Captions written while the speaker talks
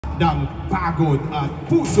ng pagod at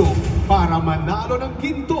puso para manalo ng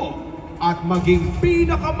ginto at maging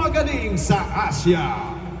pinakamagaling sa Asia.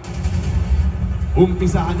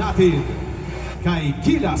 Umpisahan natin kay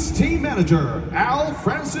Gilas Team Manager Al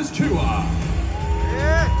Francis Chua.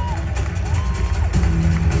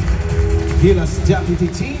 Gilas Deputy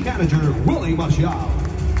Team Manager Willie Marcial.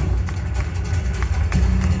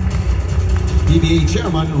 PBA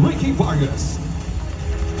Chairman Ricky Vargas.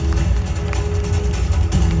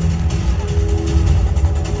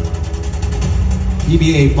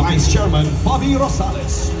 PBA Vice Chairman Bobby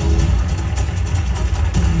Rosales.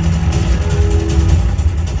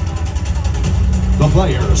 The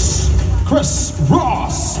players: Chris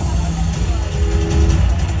Ross,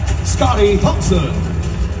 Scotty Thompson,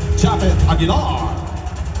 Japet Aguilar,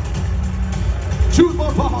 Jude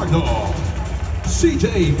Fajardo,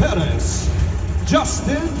 CJ Perez,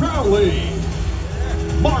 Justin Brownlee,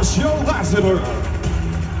 Marcio Lassiter,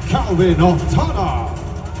 Calvin Oftana,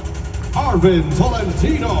 Arvin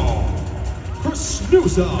Tolentino, Chris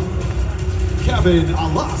Newsom, Kevin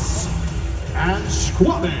Alas, and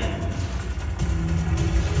Squame.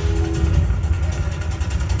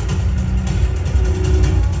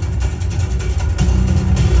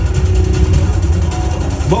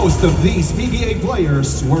 Most of these PBA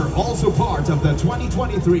players were also part of the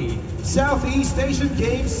 2023 Southeast Asian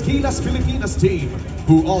Games Gilas Pilipinas team,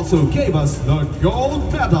 who also gave us the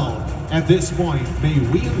gold medal. At this point, may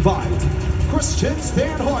we invite Christian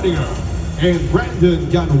Stan Hardinger and Brandon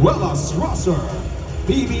Ganuelas Rosser,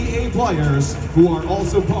 PBA players who are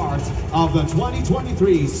also part of the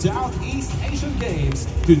 2023 Southeast Asian Games,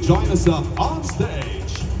 to join us up on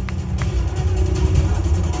stage.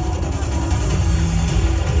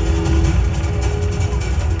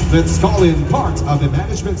 Let's call in part of the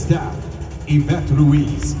management staff: Yvette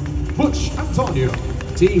Ruiz, Butch Antonio,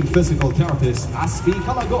 Team Physical Therapist Aspi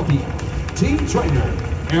Calagopi, Team Trainer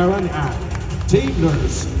Aaron Ann, Team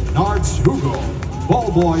Nurse Nards Hugo,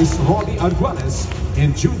 Ball Boys Robbie Arguelles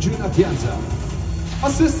and Junjun Atienza,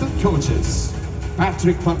 Assistant Coaches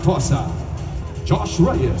Patrick Pantosa, Josh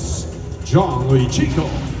Reyes, John Louis Chico,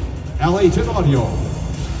 L.A. Tenorio,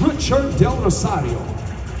 Richard Del Rosario,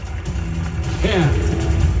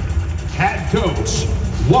 and head coach,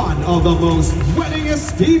 one of the most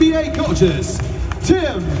winningest PBA coaches,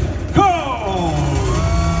 Tim Cone.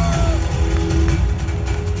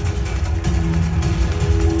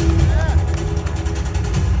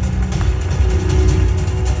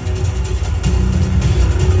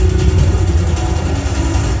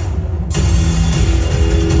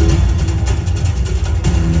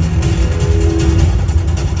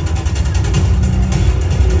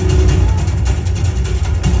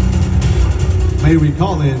 May we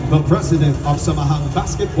call in the President of Samahang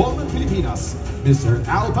Basketball ng Pilipinas, Mr.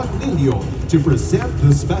 Al Paglilio, to present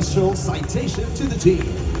the special citation to the team.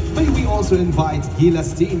 May we also invite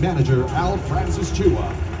Gilas Team Manager Al Francis Chua,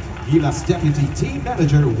 Gilas Deputy Team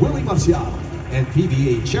Manager Willie Marcial, and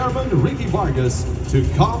PBA Chairman Ricky Vargas to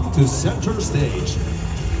come to center stage.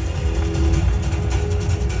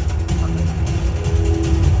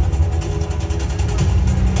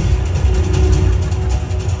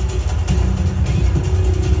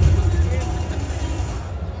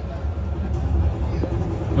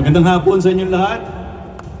 Magandang hapon sa inyong lahat,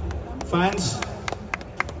 fans.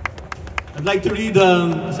 I'd like to read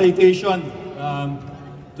a citation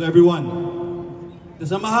to everyone. The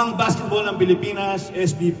Samahang Basketball ng Pilipinas,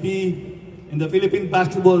 SBP, and the Philippine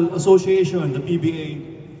Basketball Association, the PBA,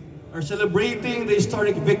 are celebrating the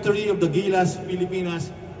historic victory of the Gilas Pilipinas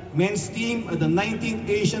men's team at the 19th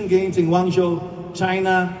Asian Games in Guangzhou,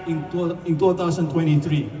 China in 2023.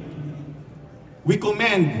 We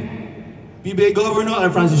commend PBA Governor Al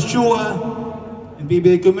Francis Chua and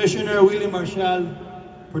PBA Commissioner Willie Marcial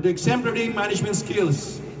for the exemplary management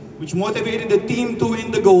skills which motivated the team to win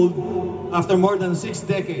the gold after more than 6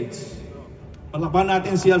 decades. Palakpan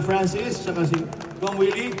natin si Al Francis at si Kong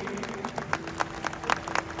Willie.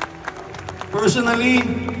 Personally,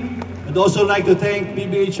 I'd also like to thank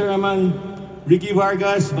PBA Chairman Ricky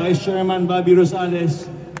Vargas, Vice Chairman Bobby Rosales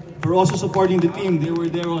for also supporting the team. They were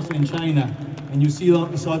there also in China, and you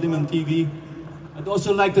saw them on TV. I'd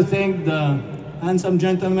also like to thank the handsome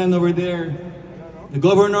gentlemen over there, the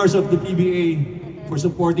governors of the PBA, for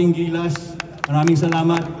supporting Gilas. Maraming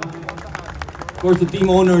salamat. Of course, the team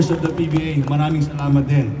owners of the PBA, maraming salamat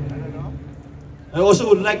din. I also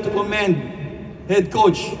would like to commend Head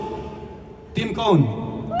Coach Tim Cone.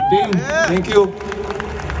 Tim, thank you.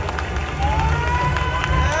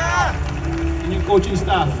 And your coaching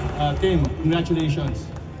staff, Tim, congratulations.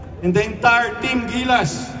 And the entire Team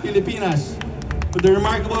Gilas Pilipinas for the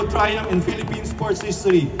remarkable triumph in Philippine sports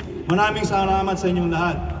history. Maraming salamat sa inyong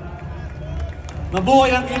lahat.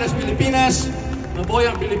 Mabuhay ang Gilas Pilipinas, mabuhay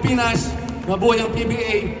ang Pilipinas, mabuhay ang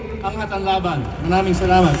PBA, angat ang laban. Maraming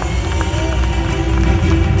salamat.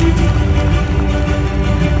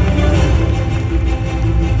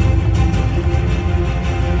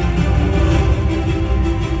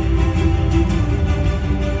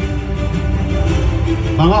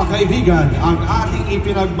 Mga kaibigan, ang ating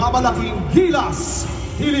ipinagmamalaking Gilas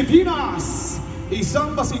Pilipinas,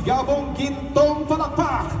 isang masigabong gintong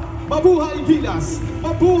palakpak. Mabuhay Gilas,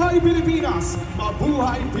 mabuhay Pilipinas,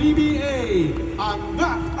 mabuhay PBA,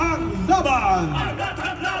 angat ang laban! Angat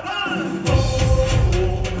ang laban!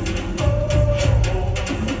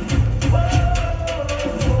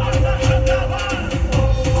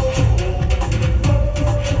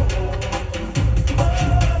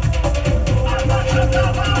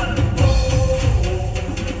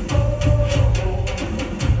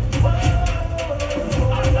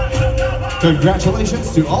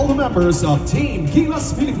 Congratulations to all the members of Team Gilas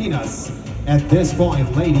Pilipinas. At this point,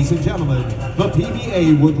 ladies and gentlemen, the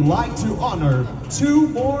PBA would like to honor two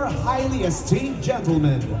more highly esteemed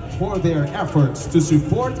gentlemen for their efforts to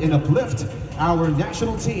support and uplift our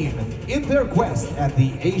national team in their quest at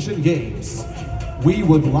the Asian Games. We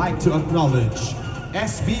would like to acknowledge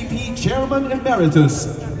SBP Chairman Emeritus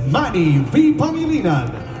Manny V. Pangilinan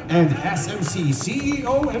and SMC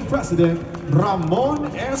CEO and President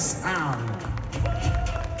Ramon S. Ang.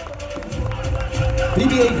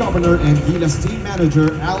 PBA Governor and Gilas Team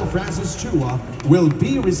Manager Al Francis Chua will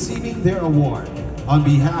be receiving their award. On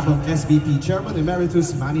behalf of SBP Chairman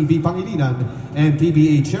Emeritus Manny V. Pangilinan and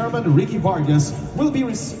PBA Chairman Ricky Vargas will be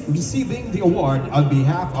receiving the award on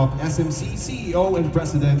behalf of SMC CEO and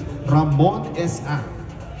President Ramon S. Ang.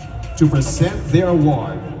 To present their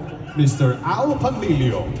award, Mr. Al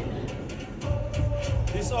Panlilio.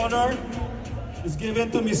 This honor is given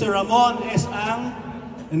to Mr. Ramon S. Ang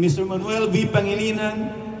and Mr. Manuel V.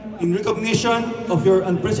 Pangilinan in recognition of your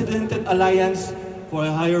unprecedented alliance for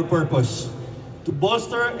a higher purpose, to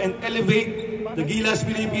bolster and elevate the Gilas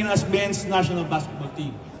Pilipinas men's national basketball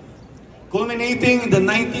team. Culminating in the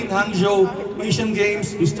 19th Hangzhou Asian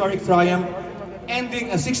Games historic triumph,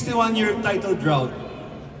 ending a 61-year title drought,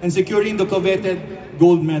 and securing the coveted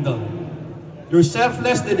gold medal. Your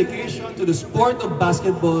selfless dedication to the sport of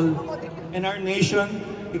basketball and our nation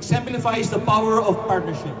exemplifies the power of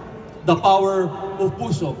partnership, the power of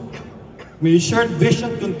puso. May your shared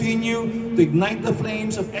vision continue to ignite the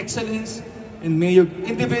flames of excellence, and may your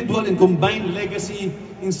individual and combined legacy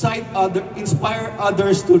inspire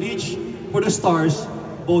others to reach for the stars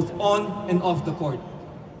both on and off the court.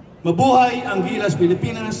 Mabuhay ang Gilas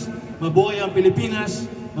Pilipinas, mabuhay ang Pilipinas,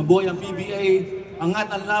 mabuhay ang PBA,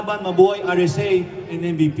 angat ang laban, mabuhay RSA and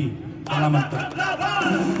MVP. Salamat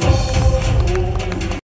po.